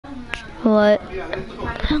What?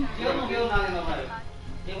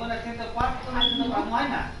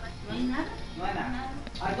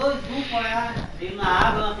 Há dois grupos lá, tem uma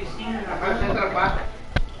água, uma piscina.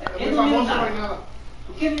 Ele não viu nada.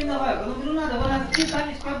 O que menina vai? Eu não vi nada. Eu vou lá tentar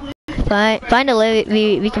me escapar.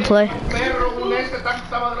 Finally, we can play.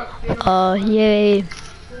 Oh, yay.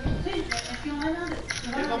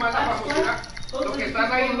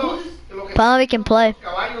 Finally, we can play.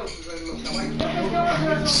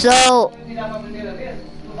 So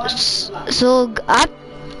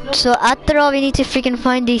after all, we need to freaking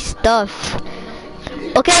find these stuff.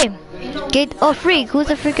 Okay, oh freak, who's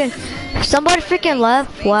the freaking? Somebody freaking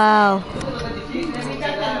left. Wow.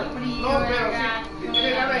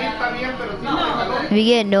 We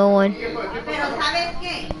get no one.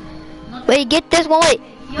 Wait, get this one. Wait.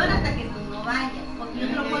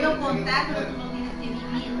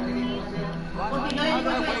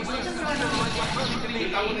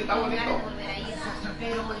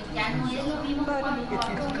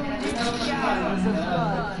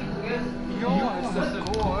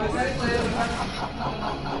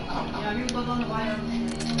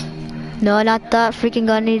 No, not that freaking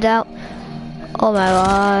gun. Need out. Oh my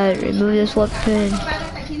god! Remove this weapon.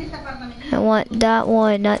 I want that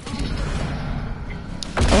one. Not.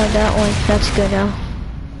 I want that one. That's good now.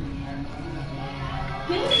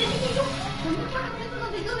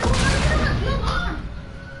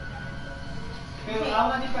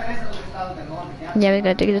 Yeah, we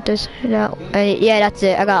gotta take this out. Yeah, that's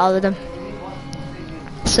it. I got all of them.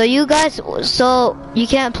 So you guys, so you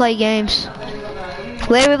can't play games.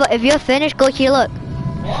 Wait, if you're finished, go here. Look.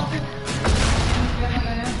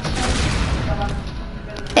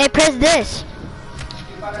 Hey, press this.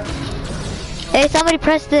 Hey, somebody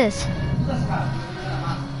press this.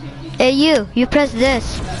 Hey, you press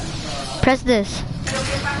this. Press this.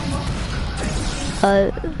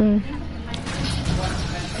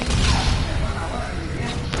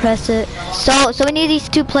 Press it. So we need these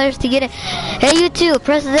two players to get it. Hey, you two,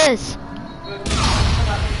 press this.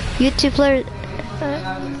 You two players.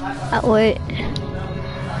 Wait.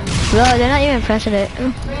 Bro, they're not even pressing it.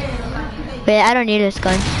 Wait, I don't need this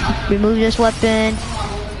gun. Remove this weapon.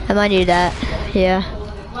 I might need that. Yeah.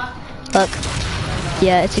 Look.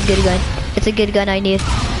 Yeah, it's a good gun. It's a good gun I need.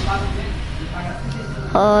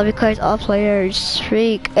 Oh, because all players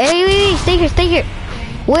freak. Hey, wait, stay here.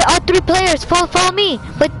 Wait, all three players, follow me.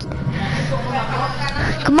 But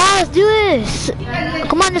come on, let's do this.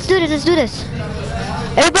 Come on, let's do this.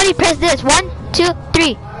 Everybody press this. 1, 2,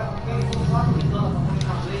 3.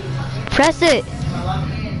 Press it.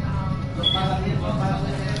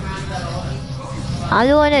 I'm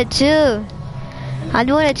doing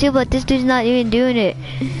it too, but this dude's not even doing it.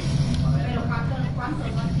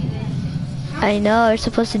 I know, we're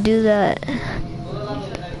supposed to do that.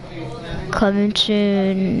 Coming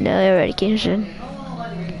soon, no eradication.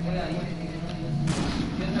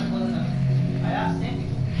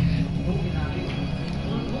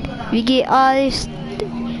 We get all this.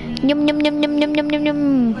 Yum.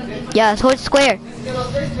 Yeah, hold square.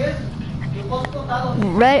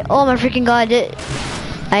 Right? Oh my freaking god!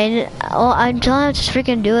 I'm telling him to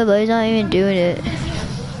freaking do it, but he's not even doing it.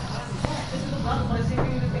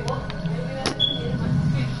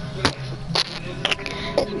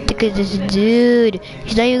 Look at this dude.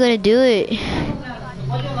 He's not even gonna do it.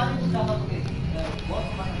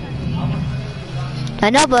 I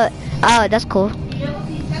know, but oh, that's cool.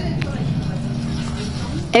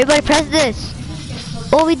 Everybody press this.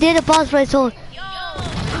 Oh, we did a boss fight, so.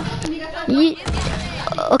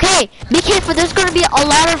 Okay, be careful. There's gonna be a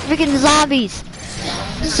lot of freaking zombies.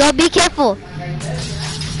 So be careful.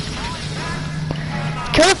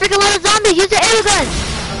 Kill a freaking lot of zombies. Use the air gun.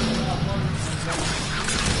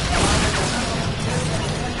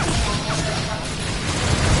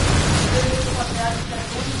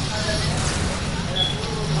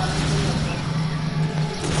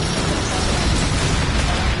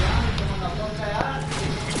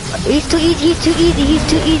 He's too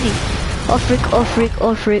easy. Oh freak.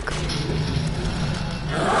 Oh freak,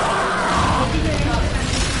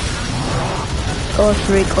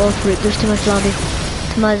 there's too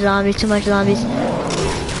much zombies.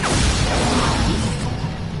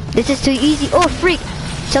 This is too easy. Oh freak.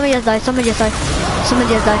 Somebody just died.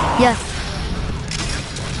 Yeah.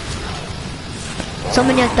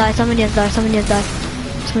 Somebody just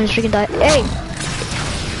freaking died. Hey!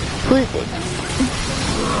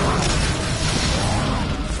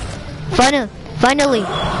 Finally!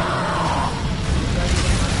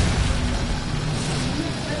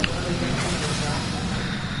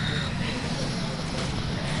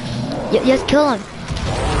 Yes, kill him!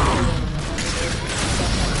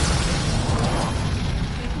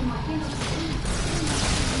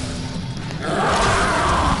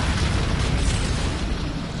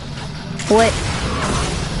 Wait.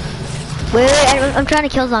 Wait, I'm trying to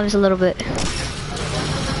kill zombies a little bit.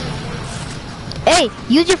 Hey,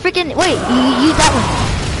 use your freaking, wait, you use that one.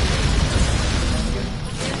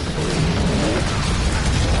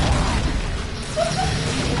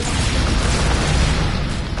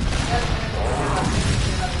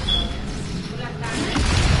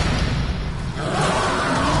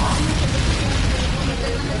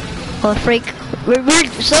 Oh freak, we're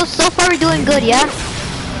so far we're doing good, yeah?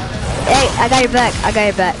 Hey, I got your back,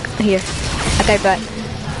 here, I got your back.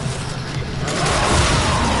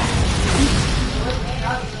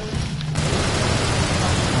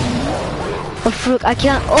 Oh freak, I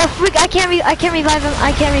can't revive him,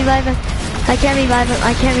 I can't revive him.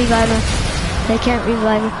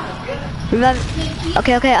 Revive him.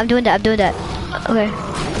 Okay, I'm doing that, okay.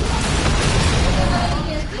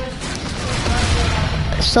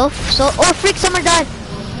 Oh freak, someone died.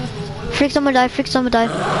 Freak, someone revive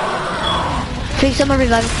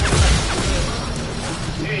him.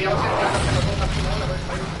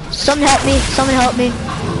 Someone help me.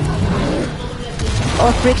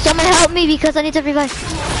 Oh freak, someone help me because I need to revive.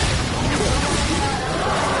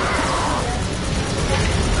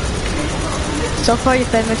 So far your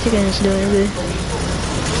fan Mexican is doing good.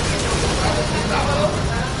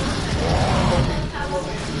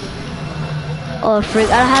 Oh freak,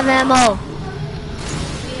 I don't have ammo.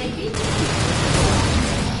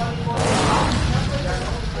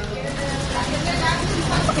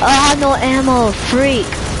 Oh, I have no ammo, freak.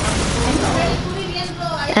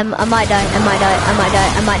 I might die,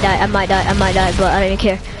 but I don't even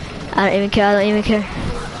care.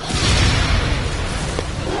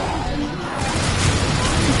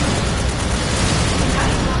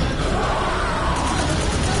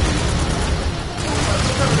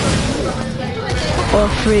 Oh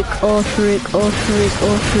freak.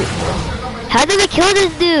 How did we kill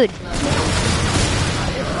this dude?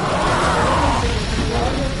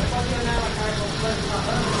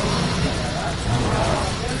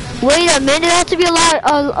 Wait a minute, there has to be a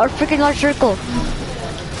freaking large circle.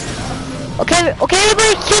 Okay,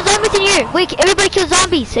 everybody kill zombies in here. Wait, everybody kill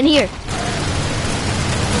zombies in here.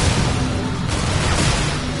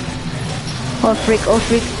 Oh freak.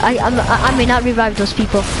 I may not revive those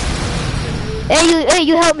people. Hey,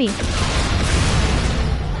 you help me.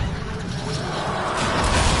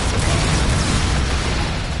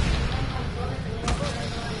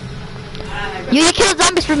 You kill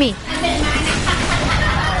zombies for me.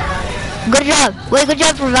 Good job. Wait, good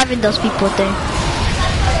job for reviving those people there.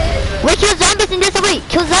 Wait, kill zombies in this. Wait,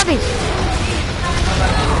 kill zombies.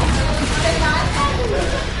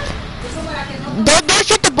 Don't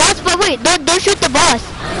shoot the boss, but wait, don't shoot the boss.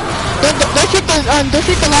 Don't shoot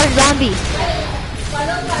the large zombie.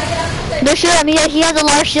 Don't shoot him. He has a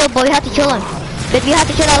large shield, but we have to kill him. But we have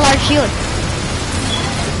to kill that large shield.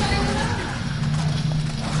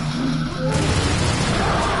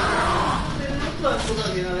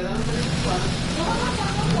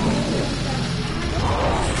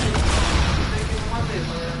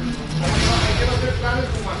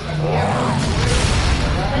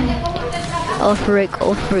 Oh freak.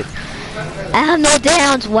 I have no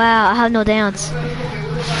downs. Wow, I have no downs.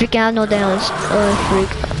 Freaking out, no downs. Oh freak,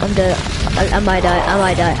 I'm dead. I might die. I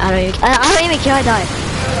don't even care I die.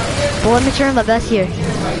 But let me try my best here.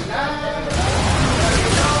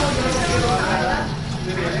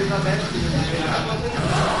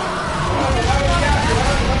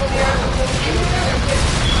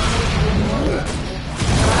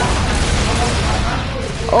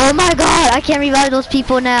 Oh my god, I can't revive those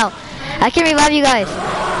people now. I can't revive you guys.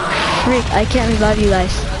 Freak, I can't revive you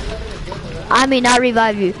guys. I may not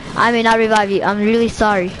revive you. I'm really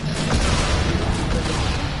sorry.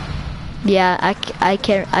 Yeah, I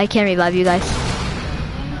can't revive you guys.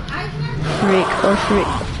 Freak, oh freak.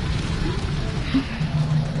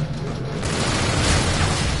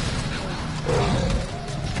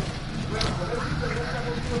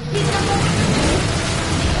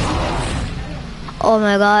 Oh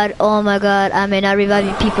my god, I may not revive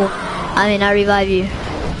you people. I may not revive you.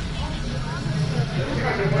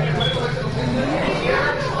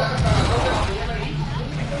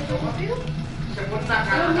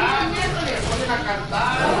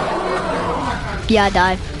 Yeah, I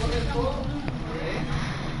died.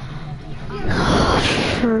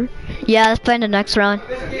 Yeah, let's play in the next round.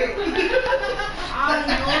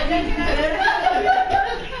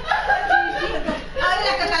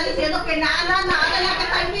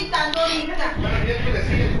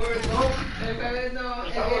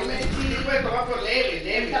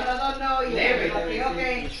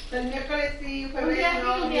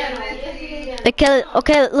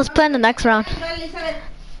 Okay, let's play in the next round.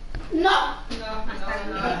 No.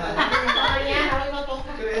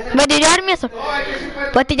 But did you add me as a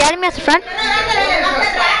But did you add me as a friend?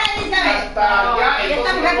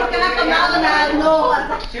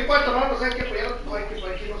 Sí, puede tomar, no sé qué, pero ya no hay que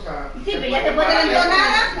irnos a... Sí, pero ya te puede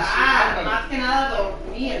abandonar. Más que nada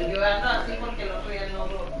dormir. Yo ando así porque el otro día no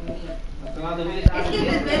dormí. Es que el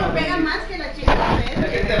desvelo pega más que la chica. Es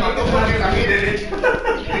que te mató porque también es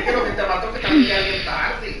que lo que te mató que también ya bien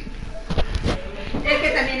tarde. Es que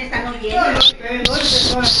también están oyendo. No te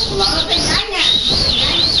engañan,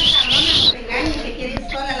 esa cabrona, no te engañen, que quiere ir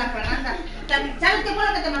sola a la parranda. ¿Sabes qué fue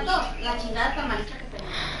lo que te mató? La chingada tamalista que te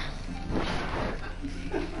mató.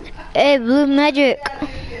 Hey, Blue Magic.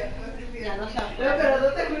 Ya lo sabes. Pero no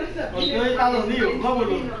te acuerdas. Yo he estado mío,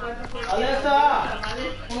 vámonos. Alexa.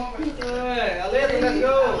 Alexa, let's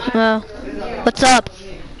go. What's up?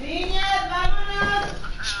 Niñas, vámonos.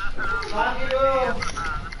 Rápido.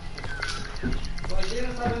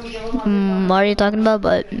 What are you talking about?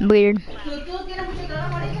 But weird. ¿Tú tienes mucho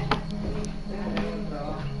trabajo ahorita?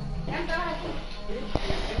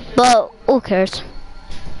 But who cares?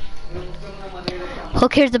 Who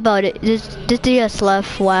cares about it? This just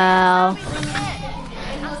left. Wow.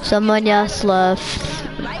 Someone just left.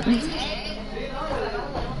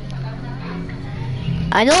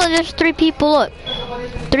 I know there's 3 people. Look,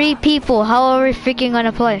 3 people. How are we freaking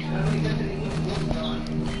gonna play?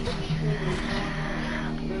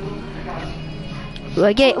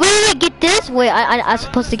 Wait, get this. Wait, I'm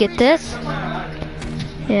supposed to get this.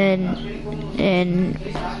 And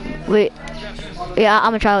wait. Yeah,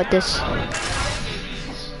 I'm gonna try with this.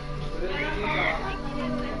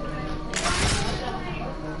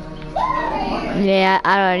 Yeah,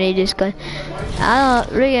 I don't need this gun. I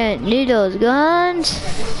don't really need those guns.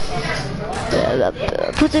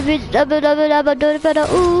 Put the bit.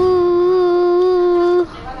 Ooh.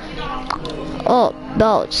 Oh,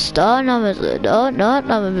 about star numbers. Not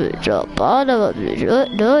number drop. All of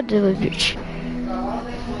bitch.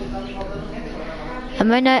 I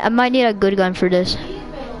might need a good gun for this.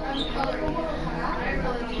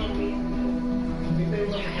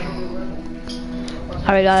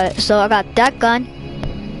 Alright, got it. So I got that gun.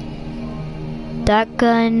 That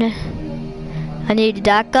gun. I need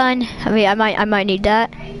that gun. I mean, I might need that.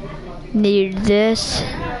 Need this.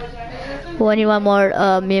 Oh, I need one more.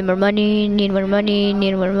 Need more money. Need more money.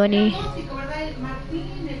 Need more money.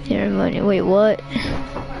 Need more money. Wait, what?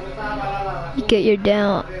 Get you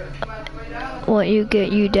down. Want you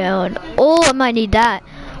get you down? Oh, I might need that.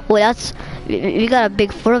 Well, that's we got a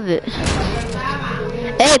big foot of it.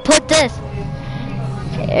 Hey, put this.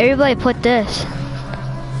 Everybody, put this.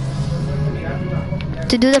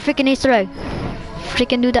 To do the freaking Easter egg.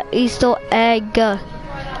 Freaking do the Easter egg. I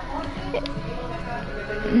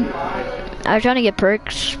was trying to get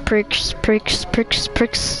perks.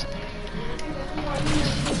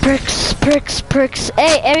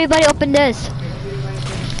 Hey, everybody, open this.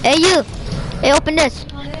 Hey, you. Hey, open this.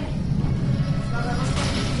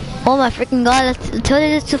 Oh my freaking god, let's tell you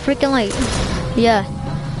this to freaking like, yeah,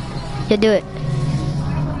 do it.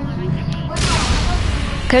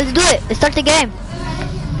 Okay, let's do it. Let's start the game.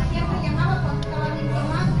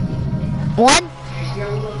 1,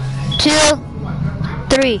 2,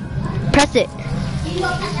 3. Press it.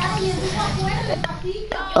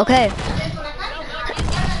 Okay.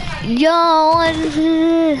 Yo.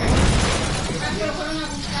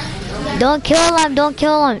 Don't kill him, don't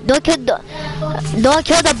kill him. Don't kill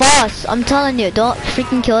the boss. I'm telling you, don't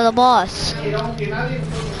freaking kill the boss.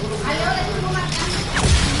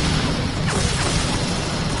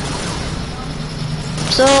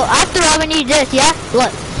 So after all we need this, yeah?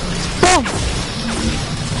 Look. Boom.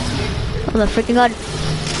 Oh my freaking god.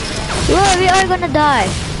 Look, we are gonna die.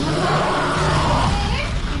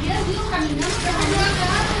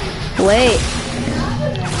 Wait.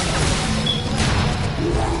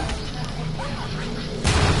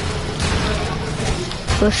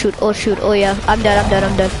 Oh shoot, oh yeah, I'm dead.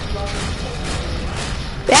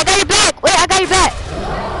 Wait, I got your back! Wait, I got your back!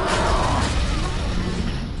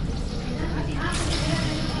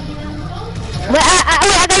 Wait,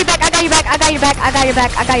 I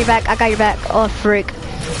got your back. Oh freak.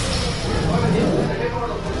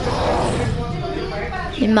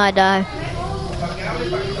 You might die.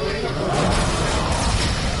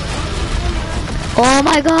 Oh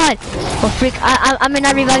my god! Oh freak, I may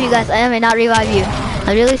not revive you guys, I may not revive you.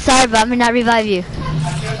 I'm really sorry, but I may not revive you.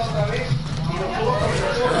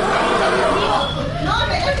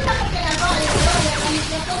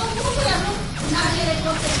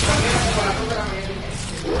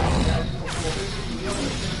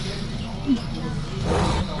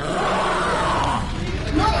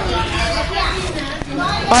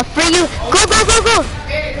 I'll free you. Go, go, go, go.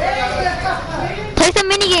 Play some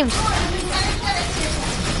mini games.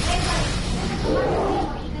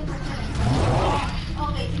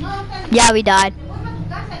 Yeah, we died.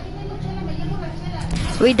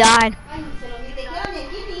 We died.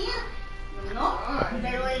 No,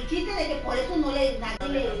 pero el chiste de que por eso no le nadie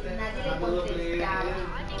le contestaba.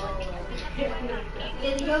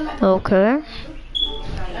 Le dijeron, Okay.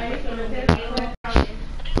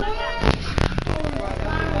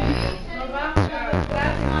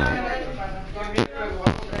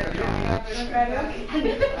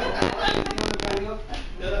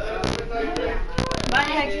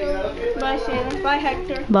 Bye, Shayla. Bye,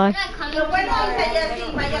 Hector. Bye. lo bueno es allá sí,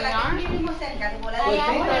 vaya a la que vivimos cerca, de volar.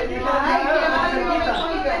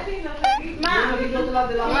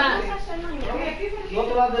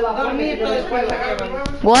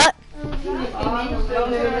 What?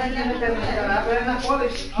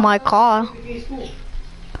 My car.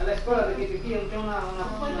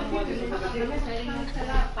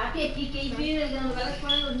 Papi, aquí que vive en lugar de la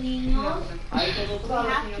escuela de los niños.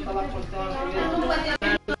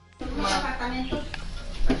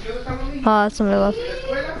 Oh, somebody left.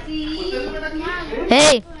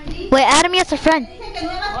 Hey, wait, add me as a friend. Dicen que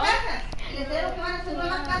nuevas casas. Les digo que van a hacer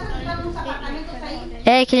nuevas casas, están unos apartamentos ahí.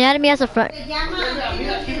 Hey, can you add me as a friend? Se llama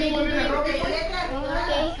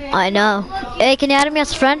I know. Hey, can you add me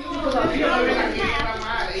as a friend?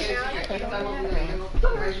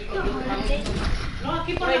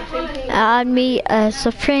 Add me as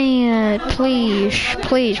a friend, please,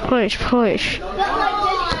 please, please, please.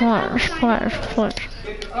 Please, please, please.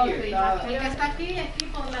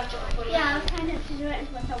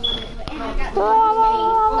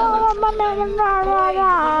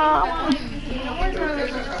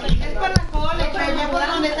 Es por la cola, allá por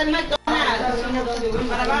donde está el McDonald's.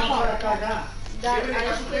 Para abajo.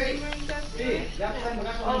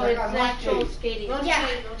 Oh, it's natural skating.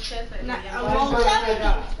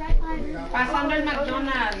 Pasando el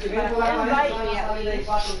McDonald's.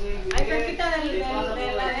 Ahí cerquita de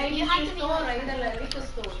la ABC store, ahí de la Rico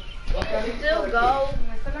store. Still go.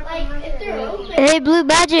 Hey, Blue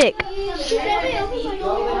Magic.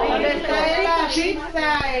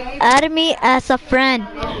 Add me as a friend.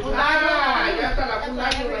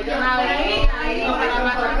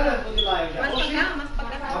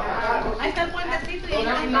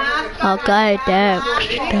 Okay, damn.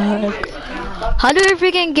 How do we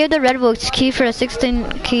freaking give the Red Books key for the 16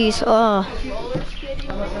 keys? Oh.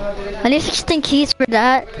 I need 16 keys for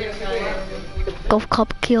that. Golf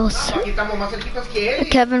Club kills. Aquí estamos más cerquitas que él.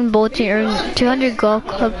 Kevin Bolton earned 200 Golf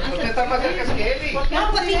Club. Usted está más cerca que él.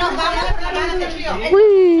 No, pues si nos vamos a la banda del río.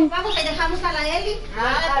 Whee! Vamos y dejamos a la Eli.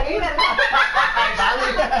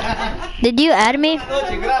 Did you add me? Ok,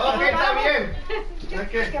 está bien.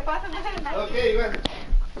 Ok, bueno.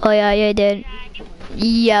 Oh yeah, yeah, I did.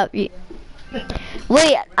 Yeah.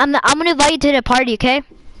 Wait, I'm gonna invite you to the party, okay?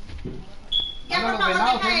 Ya por favor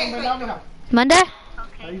deja eso. Monday?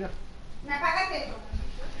 ¿Me apagas eso?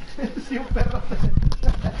 Sí, un perro.